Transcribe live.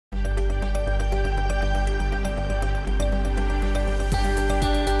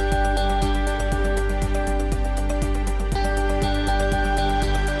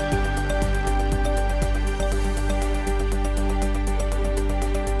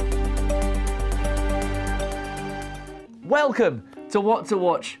Welcome to What to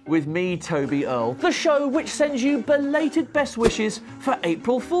Watch with me, Toby Earle, the show which sends you belated best wishes for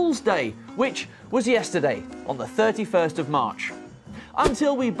April Fool's Day, which was yesterday, on the 31st of March.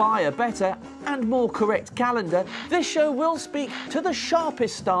 Until we buy a better and more correct calendar, this show will speak to the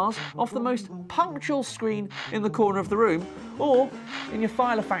sharpest stars off the most punctual screen in the corner of the room, or in your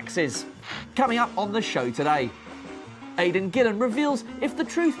filofaxes. Coming up on the show today, Aidan Gillen reveals if the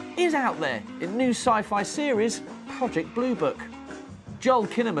truth is out there in new sci-fi series Project Blue Book. Joel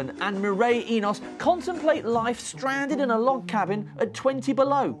Kinnaman and Mireille Enos contemplate life stranded in a log cabin at 20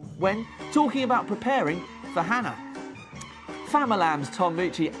 below when talking about preparing for Hannah. Famalam's Tom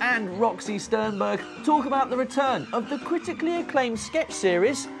Moutchi and Roxy Sternberg talk about the return of the critically acclaimed sketch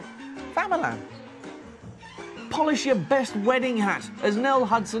series Famalam. Polish your best wedding hat as Nell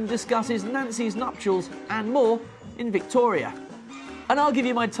Hudson discusses Nancy's nuptials and more in Victoria. And I'll give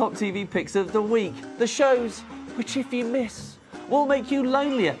you my top TV picks of the week, the shows which, if you miss, will make you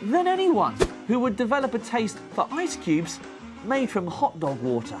lonelier than anyone who would develop a taste for ice cubes made from hot dog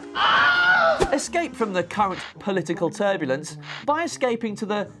water. Escape from the current political turbulence by escaping to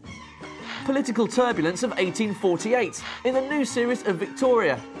the political turbulence of 1848 in the new series of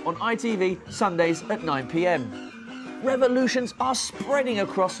Victoria on ITV Sundays at 9 p.m. Revolutions are spreading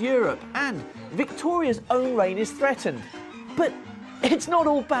across Europe and Victoria's own reign is threatened. But it's not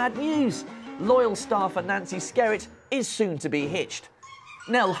all bad news. Loyal star for Nancy Skerritt is soon to be hitched.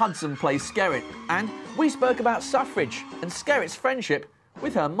 Nell Hudson plays Skerritt, and we spoke about suffrage and Skerritt's friendship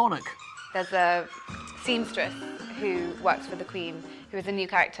with her monarch. There's a seamstress who works for the Queen, who is a new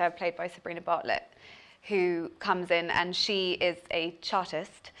character played by Sabrina Bartlett, who comes in and she is a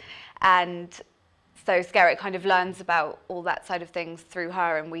chartist, and so Skerritt kind of learns about all that side of things through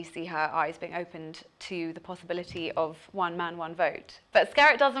her, and we see her eyes being opened to the possibility of one man, one vote. But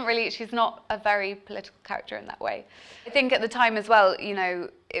Skerritt doesn't really, she's not a very political character in that way. I think at the time as well, you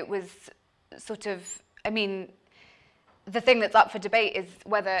know, it was sort of, I mean, the thing that's up for debate is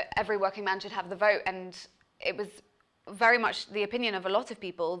whether every working man should have the vote, and it was very much the opinion of a lot of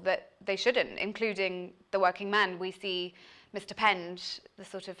people that they shouldn't, including the working man. We see Mr. Penge, the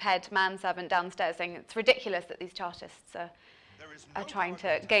sort of head manservant downstairs, saying it's ridiculous that these chartists are trying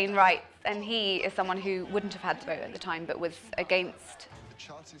to gain rights, and he is someone who wouldn't have had the vote at the time, but was against,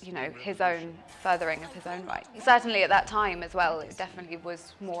 you know, his own furthering of his own rights. Certainly at that time as well, it definitely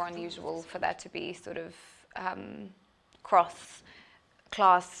was more unusual for there to be sort of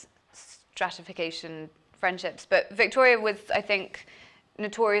cross-class stratification friendships. But Victoria was, I think,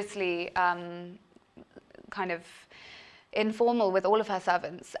 notoriously kind of informal with all of her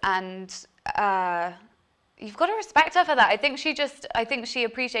servants, and you've got to respect her for that. I think she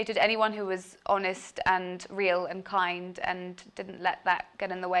appreciated anyone who was honest and real and kind, and didn't let that get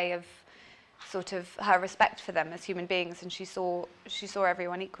in the way of sort of her respect for them as human beings, and she saw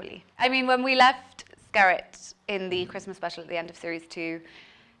everyone equally. I mean, when we left Skerritt in the Christmas special at the end of series 2,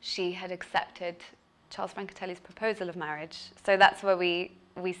 she had accepted Charles Francatelli's proposal of marriage. So that's where we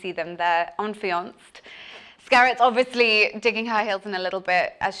see them. They're enfianced. Skerritt's obviously digging her heels in a little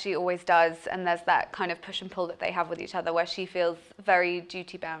bit, as she always does, and there's that kind of push and pull that they have with each other, where she feels very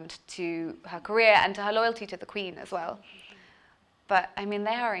duty-bound to her career and to her loyalty to the Queen as well. But, I mean,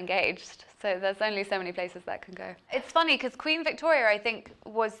 they are engaged, so there's only so many places that can go. It's funny, because Queen Victoria, I think,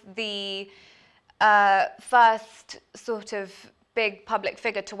 was the first sort of big public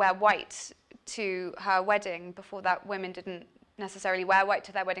figure to wear white to her wedding. Before that, women didn't necessarily wear white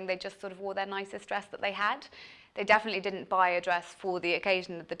to their wedding, they just sort of wore their nicest dress that they had. They definitely didn't buy a dress for the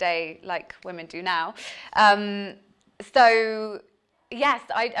occasion of the day like women do now. So yes,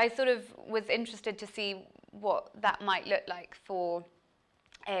 I sort of was interested to see what that might look like for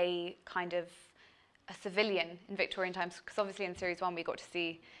a kind of a civilian in Victorian times, because obviously in series 1 we got to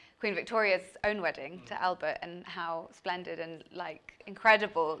see Queen Victoria's own wedding to Albert and how splendid and like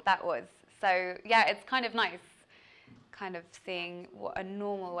incredible that was. So yeah, it's kind of nice kind of seeing what a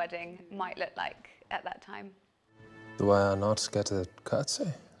normal wedding might look like at that time. Do I not get a curtsy?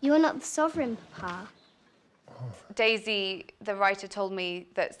 You are not the sovereign, Papa. Oh. Daisy, the writer, told me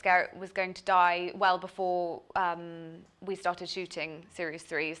that Skerritt was going to die well before we started shooting series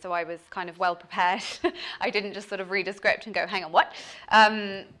 3, so I was kind of well prepared. I didn't just sort of read a script and go, hang on, what?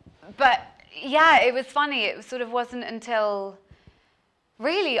 But yeah, it was funny. It sort of wasn't until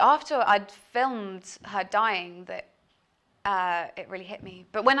really after I'd filmed her dying that it really hit me.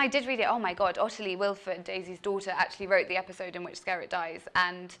 But when I did read it, oh my God, Ottilie Wilford, Daisy's daughter, actually wrote the episode in which Skerritt dies,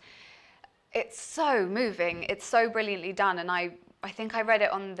 and it's so moving. It's so brilliantly done, and I think I read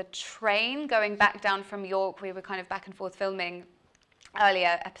it on the train going back down from York. We were kind of back and forth filming,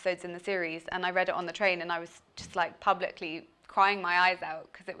 earlier episodes in the series, and I read it on the train, and I was just like publicly crying my eyes out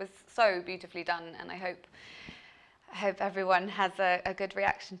because it was so beautifully done, and I hope everyone has a good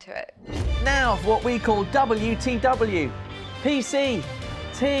reaction to it. Now for what we call WTW. PC,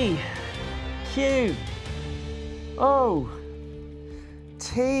 T, Q, O,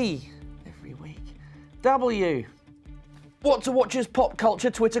 T, every week, W. What to Watch's pop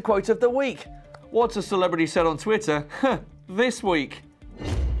culture Twitter quote of the week. What's a celebrity said on Twitter this week?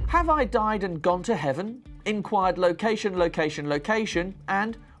 Have I died and gone to heaven? Inquired location, location, location,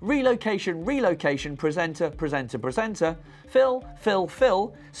 and relocation, relocation, presenter, presenter, presenter, Phil, Phil,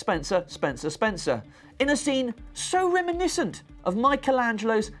 Phil, Spencer, Spencer, Spencer. In a scene so reminiscent of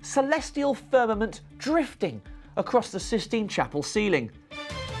Michelangelo's celestial firmament drifting across the Sistine Chapel ceiling.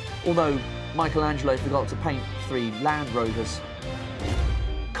 Although Michelangelo forgot to paint 3 Land Rovers.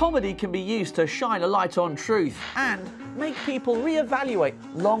 Comedy can be used to shine a light on truth and make people re-evaluate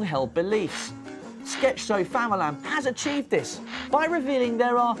long-held beliefs. Sketch show Famalam has achieved this by revealing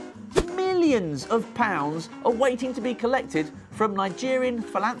there are millions of pounds awaiting to be collected from Nigerian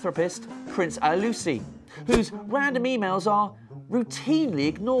philanthropist Prince Alusi, whose random emails are routinely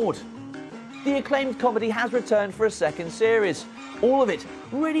ignored. The acclaimed comedy has returned for a second series, all of it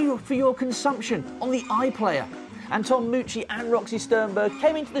ready for your consumption on the iPlayer. And Moutchi and Roxy Sternberg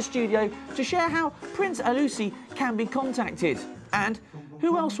came into the studio to share how Prince Alusi can be contacted and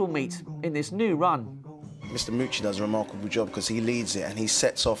who else will meet in this new run. Mr. Moutchi does a remarkable job because he leads it and he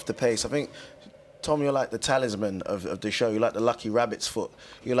sets off the pace. I think, Tom, you're like the talisman of the show. You're like the lucky rabbit's foot.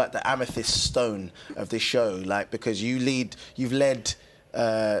 You're like the amethyst stone of this show, like, because you've led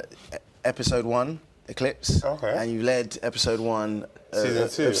episode 1, Eclipse, and you led episode 1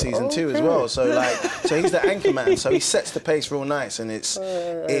 of season 2 as well. So he's the anchor man. So he sets the pace real nice, and I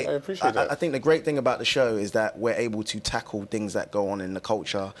appreciate that. I think the great thing about the show is that we're able to tackle things that go on in the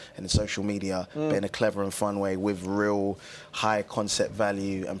culture and in social media, but in a clever and fun way with real high concept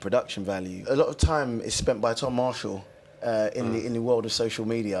value and production value. A lot of time is spent by Tom Marshall in the world of social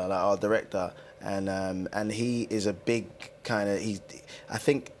media, like our director, and he is a big kind of I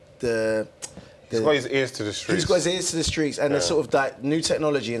think he's got his ears to the streets. He's got his ears to the streets, and the sort of that new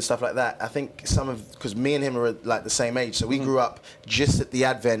technology and stuff like that. I think because me and him are like the same age, so we grew up just at the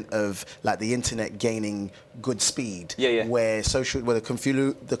advent of like the internet gaining good speed, where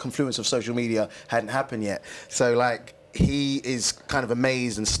the confluence of social media hadn't happened yet. So like he is kind of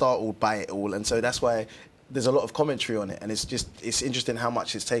amazed and startled by it all, and so that's why there's a lot of commentary on it, and it's interesting how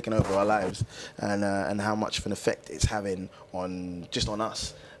much it's taken over our lives, and how much of an effect it's having on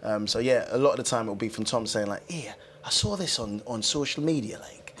us. So yeah, a lot of the time it'll be from Tom saying like, "Yeah, I saw this on social media."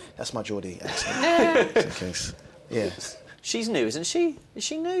 Like, that's my Geordie accent. Yeah. She's new, isn't she? Is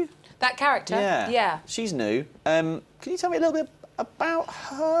she new? That character? Yeah. She's new. Can you tell me a little bit about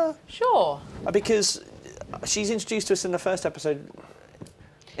her? Sure. Because she's introduced to us in the first episode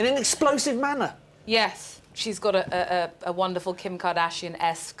in an explosive manner. Yes. She's got a wonderful Kim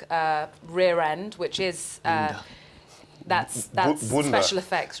Kardashian-esque rear end, which is... That's special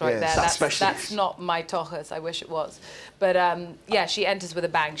effects right there. That's not my tochas. I wish it was. But yeah, she enters with a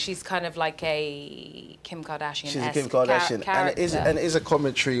bang. She's kind of like a Kim Kardashian. She's a Kim Kardashian, and it is a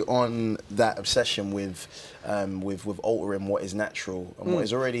commentary on that obsession with altering what is natural and what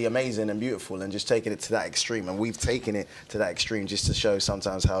is already amazing and beautiful, and just taking it to that extreme. And we've taken it to that extreme just to show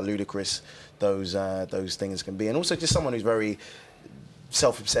sometimes how ludicrous those things can be, and also just someone who's very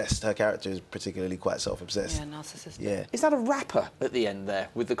self-obsessed. Her character is particularly quite self-obsessed. Yeah, narcissistic. Yeah. Is that a rapper at the end there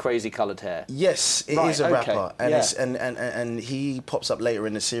with the crazy coloured hair? Yes, it is a rapper, and and he pops up later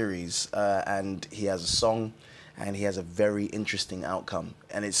in the series, and he has a song, and he has a very interesting outcome,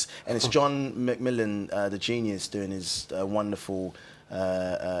 and it's John McMillan, the genius, doing his wonderful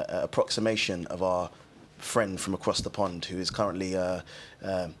approximation of our friend from across the pond who is currently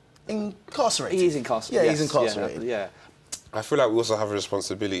incarcerated. He is incarcerated. Yeah, he's incarcerated. Yeah. I feel like we also have a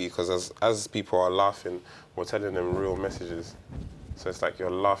responsibility because as people are laughing, we're telling them real messages. So it's like you're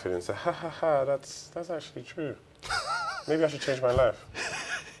laughing and say, ha ha ha, that's actually true. Maybe I should change my life.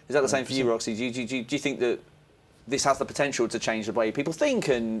 Is that the same for you, Roxy? Do you think that this has the potential to change the way people think?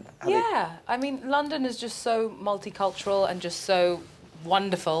 And I mean, London is just so multicultural and just so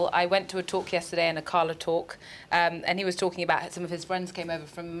wonderful. I went to a talk yesterday, and a Carla talk, and he was talking about some of his friends came over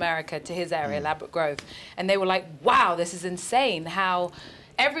from America to his area, Ladbroke Grove, and they were like, wow, this is insane how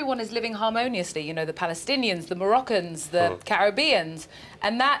everyone is living harmoniously, you know, the Palestinians, the Moroccans, the Caribbeans,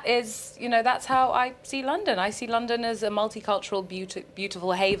 and that is, you know, that's how I see London. I see London as a multicultural,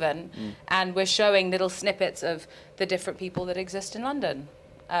 beautiful haven, and we're showing little snippets of the different people that exist in London.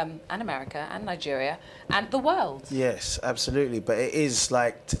 and America and Nigeria and the world. Yes, absolutely. But it is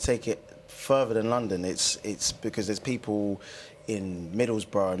like, to take it further than London, it's because there's people in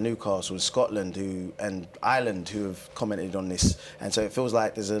Middlesbrough, Newcastle, Scotland and Ireland who have commented on this, and so it feels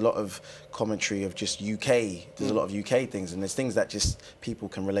like there's a lot of commentary of just UK. There's a lot of UK things, and there's things that just people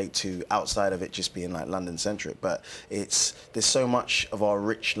can relate to outside of it just being like London centric. But there's so much of our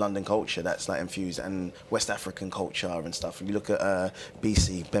rich London culture that's like infused, and West African culture and stuff. And you look at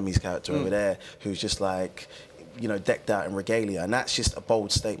BC, Bemi's character over there, who's just like, you know, decked out in regalia, and that's just a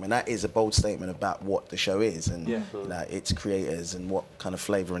bold statement. That is a bold statement about what the show is, and like, its creators and what kind of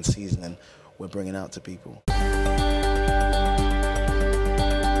flavour and seasoning we're bringing out to people.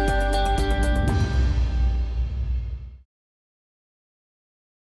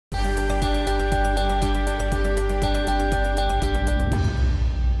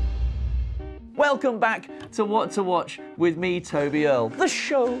 Welcome back to What to Watch with me, Toby Earle, the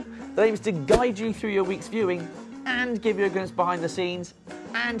show that aims to guide you through your week's viewing and give you a glimpse behind the scenes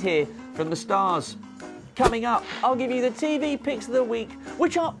and hear from the stars. Coming up, I'll give you the TV picks of the week,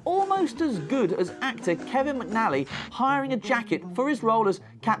 which are almost as good as actor Kevin McNally hiring a jacket for his role as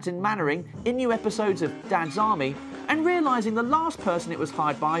Captain Mannering in new episodes of Dad's Army, and realising the last person it was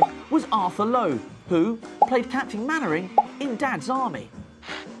hired by was Arthur Lowe, who played Captain Mannering in Dad's Army.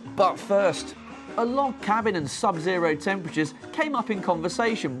 But first, a log cabin and sub-zero temperatures came up in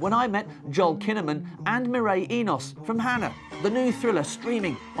conversation when I met Joel Kinnaman and Mireille Enos from Hannah, the new thriller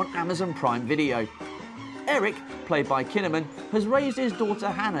streaming on Amazon Prime Video. Eric, played by Kinnaman, has raised his daughter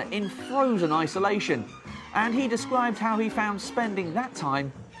Hannah in frozen isolation, and he described how he found spending that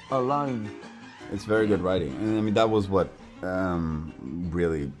time alone. It's very good writing, and I mean that was what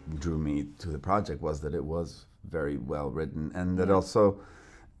really drew me to the project, was that it was very well written, and that also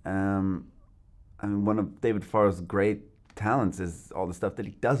I mean, one of David Farrell's great talents is all the stuff that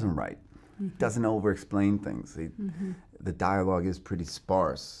he doesn't write. He doesn't over-explain things. The dialogue is pretty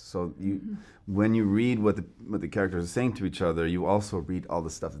sparse. So when you read what the characters are saying to each other, you also read all the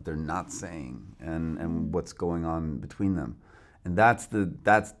stuff that they're not saying and what's going on between them. And that's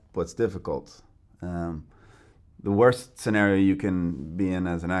what's difficult. The worst scenario you can be in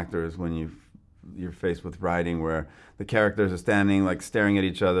as an actor is when you're faced with writing where the characters are standing like staring at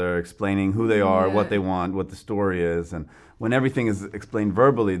each other, explaining who they are, what they want, what the story is, and when everything is explained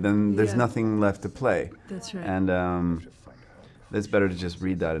verbally, then there's nothing left to play. That's right. And it's better to just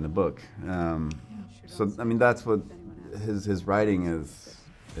read that in a book. So I mean that's what his writing is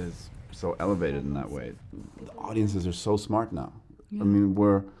so elevated in that way. The audiences are so smart now. I mean,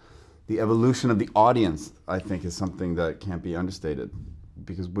 the evolution of the audience, I think, is something that can't be understated,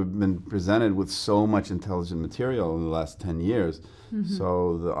 because we've been presented with so much intelligent material in the last 10 years.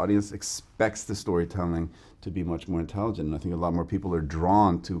 So the audience expects the storytelling to be much more intelligent, and I think a lot more people are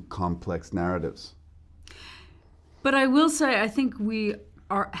drawn to complex narratives. But I will say, I think we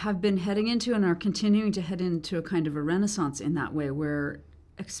have been heading into and are continuing to head into a kind of a renaissance in that way, where,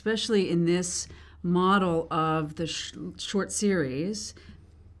 especially in this model of the short series,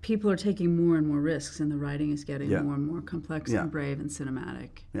 people are taking more and more risks, and the writing is getting more and more complex and brave and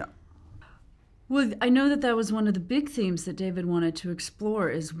cinematic. Yeah. Well, I know that was one of the big themes that David wanted to explore,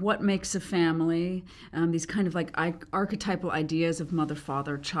 is what makes a family, these kind of like archetypal ideas of mother,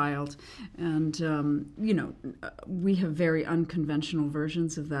 father, child. And, you know, we have very unconventional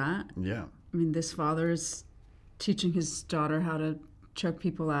versions of that. Yeah. I mean, this father is teaching his daughter how to choke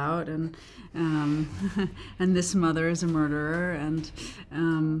people out, and this mother is a murderer, and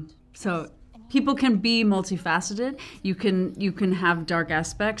so people can be multifaceted. You can have dark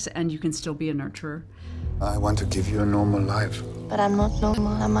aspects, and you can still be a nurturer. I want to give you a normal life. But I'm not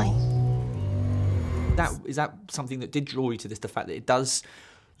normal, am I? Is that something that did draw you to this, the fact that it does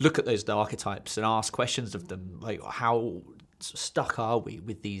look at those archetypes and ask questions of them, like how stuck are we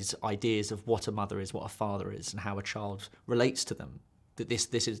with these ideas of what a mother is, what a father is, and how a child relates to them? That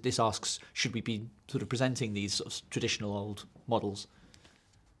this asks, should we be sort of presenting these sort of traditional old models?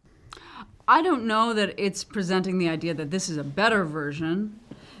 I don't know that it's presenting the idea that this is a better version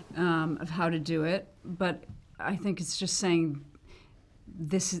of how to do it, but I think it's just saying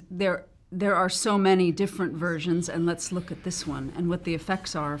there are so many different versions, and let's look at this one and what the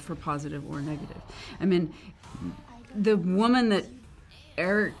effects are for positive or negative. I mean, the woman that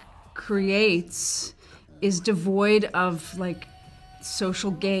Eric creates is devoid of like social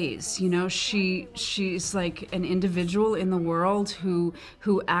gaze, you know. She's like an individual in the world who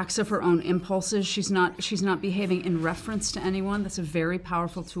acts of her own impulses. She's not behaving in reference to anyone. That's a very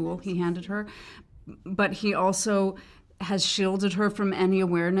powerful tool he handed her, but he also has shielded her from any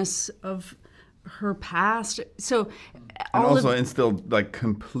awareness of her past. So and all also of, instilled like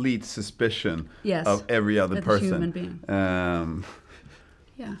complete suspicion yes, of every other of person. human being.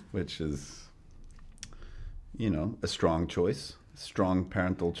 Yeah. Which is, you know, a strong choice, strong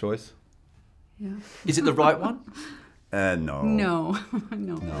parental choice. Yeah. Is it the right one? No. No.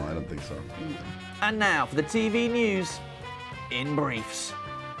 No, I don't think so. And now for the TV news in briefs.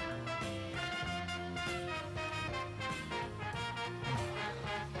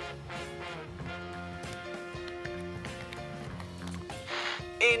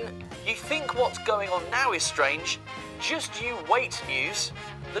 In You Think What's Going On Now Is Strange, Just You Wait news,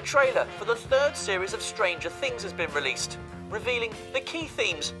 the trailer for the third series of Stranger Things has been released, revealing the key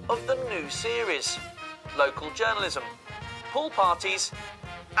themes of the new series: local journalism, pool parties,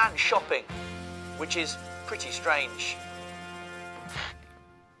 and shopping, which is pretty strange.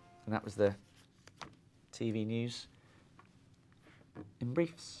 And that was the TV news in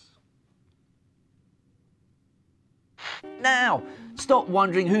briefs. Now, stop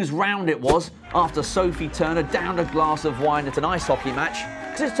wondering whose round it was after Sophie Turner downed a glass of wine at an ice hockey match,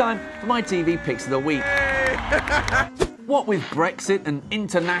 because it's time for my TV Picks of the Week. What with Brexit and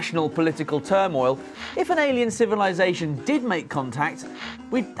international political turmoil, if an alien civilization did make contact,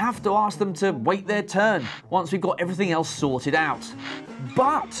 we'd have to ask them to wait their turn once we've got everything else sorted out.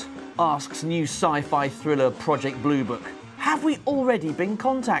 But, asks new sci-fi thriller Project Blue Book, have we already been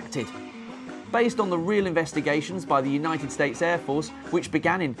contacted? Based on the real investigations by the United States Air Force, which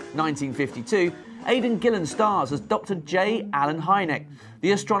began in 1952, Aidan Gillen stars as Dr. J. Allen Hynek,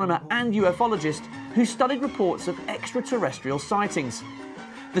 the astronomer and ufologist who studied reports of extraterrestrial sightings.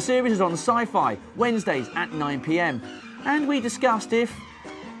 The series is on Sci-Fi, Wednesdays at 9 p.m, and we discussed if,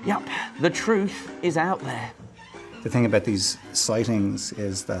 yep, the truth is out there. The thing about these sightings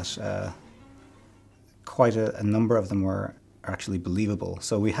is that quite a number of them are actually believable.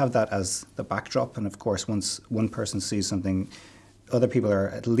 So we have that as the backdrop, and of course once one person sees something, other people are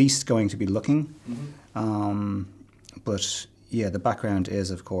at least going to be looking. But yeah, the background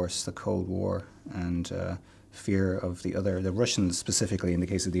is of course the Cold War and fear of the Russians specifically in the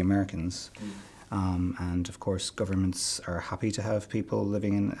case of the Americans. And of course governments are happy to have people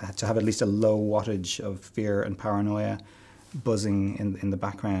living to have at least a low wattage of fear and paranoia buzzing in the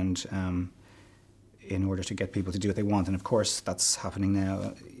background, in order to get people to do what they want. And of course that's happening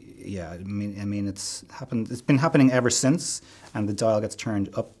now. Yeah, I mean it's been happening ever since, and the dial gets turned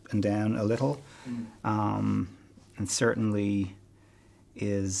up and down a little. And certainly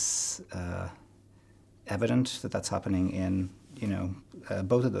is evident that that's happening in, you know,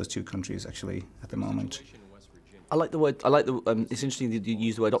 both of those two countries actually at the moment. I like the word. It's interesting that you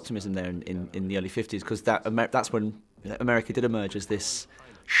use the word optimism there in the early 50s, because that's when America did emerge as this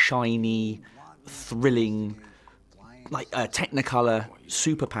shiny, thrilling, like Technicolor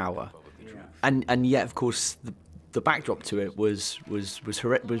superpower, and yet of course the backdrop to it was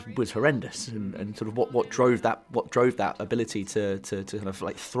horrendous, and sort of what drove that ability to kind of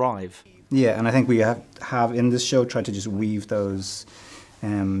like thrive. Yeah, and I think we have in this show tried to just weave those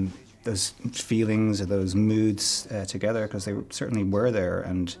feelings or those moods together, because they certainly were there.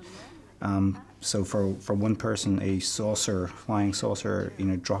 And so for one person, a flying saucer, you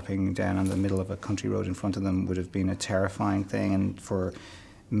know, dropping down on the middle of a country road in front of them would have been a terrifying thing, and for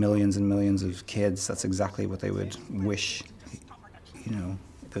millions and millions of kids, that's exactly what they would wish. You know,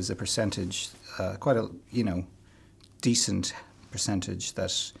 there's a percentage, quite a, you know, decent percentage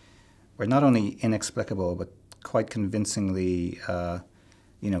that were not only inexplicable but quite convincingly,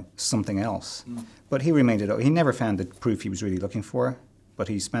 you know, something else. But he remained he never found the proof he was really looking for, but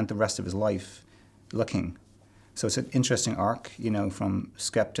he spent the rest of his life looking. So it's an interesting arc, you know, from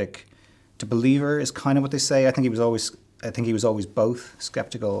skeptic to believer is kind of what they say. I think he was always both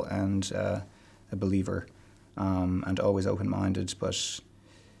skeptical and a believer, and always open-minded. But,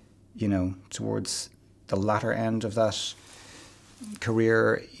 you know, towards the latter end of that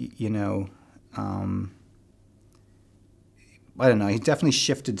career, you know, I don't know, he definitely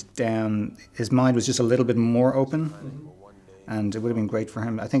shifted down. His mind was just a little bit more open, and it would have been great for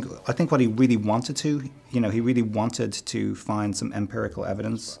him. I think what he really wanted to, you know, he really wanted to find some empirical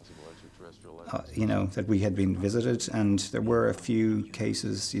evidence, you know, that we had been visited, and there were a few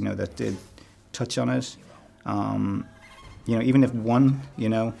cases, you know, that did touch on it. You know, even if one, you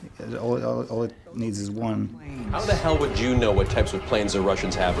know, all it needs is one. How the hell would you know what types of planes the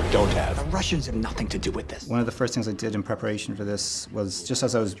Russians have or don't have? The Russians have nothing to do with this. One of the first things I did in preparation for this was, just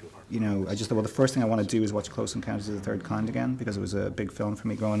as I was, you know, I just thought, well, the first thing I want to do is watch Close Encounters of the Third Kind again, because it was a big film for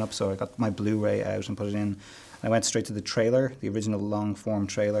me growing up, so I got my Blu-ray out and put it in. I went straight to the trailer, the original long-form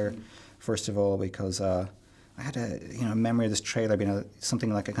trailer, first of all, because I had a memory of this trailer being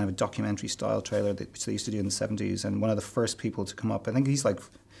something like a kind of a documentary style trailer which they used to do in the 70s, and one of the first people to come up, I think he's like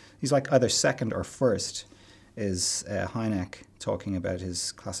either second or first, is Hynek talking about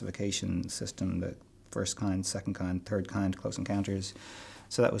his classification system, the first kind, second kind, third kind, Close Encounters.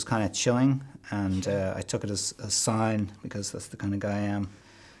 So that was kind of chilling, and I took it as a sign because that's the kind of guy I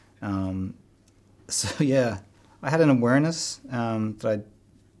am. So yeah, I had an awareness that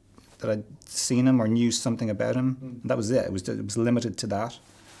I'd seen him or knew something about him. That was it. It was limited to that.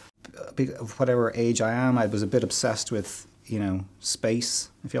 Whatever age I am, I was a bit obsessed with space,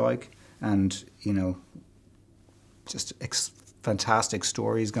 if you like, and just fantastic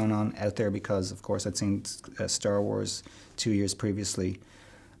stories going on out there because, of course, I'd seen Star Wars 2 years previously,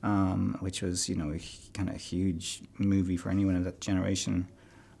 which was a kind of huge movie for anyone in that generation.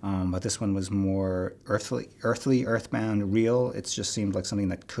 But this one was more earthly, earthbound, real. It just seemed like something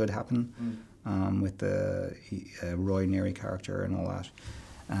that could happen with the Roy Neary character and all that.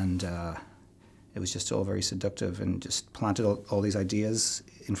 And it was just all very seductive and just planted all these ideas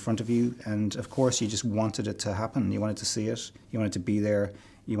in front of you. And of course, you just wanted it to happen. You wanted to see it. You wanted to be there.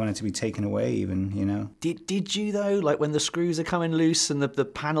 You wanted to be taken away even, Did you, though? Like when the screws are coming loose and the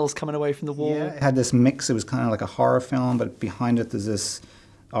panels coming away from the wall? Yeah, it had this mix. It was kind of like a horror film, but behind it there's this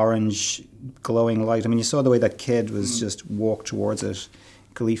orange glowing light. I mean, you saw the way that kid was just walked towards it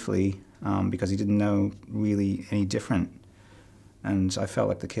gleefully because he didn't know really any different. And I felt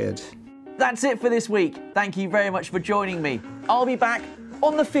like the kid. That's it for this week. Thank you very much for joining me. I'll be back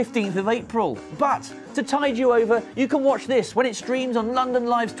on the 15th of April. But to tide you over, you can watch this when it streams on London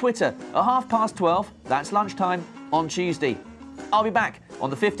Live's Twitter at 12:30, that's lunchtime, on Tuesday. I'll be back on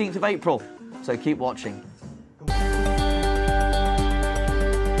the 15th of April, so keep watching.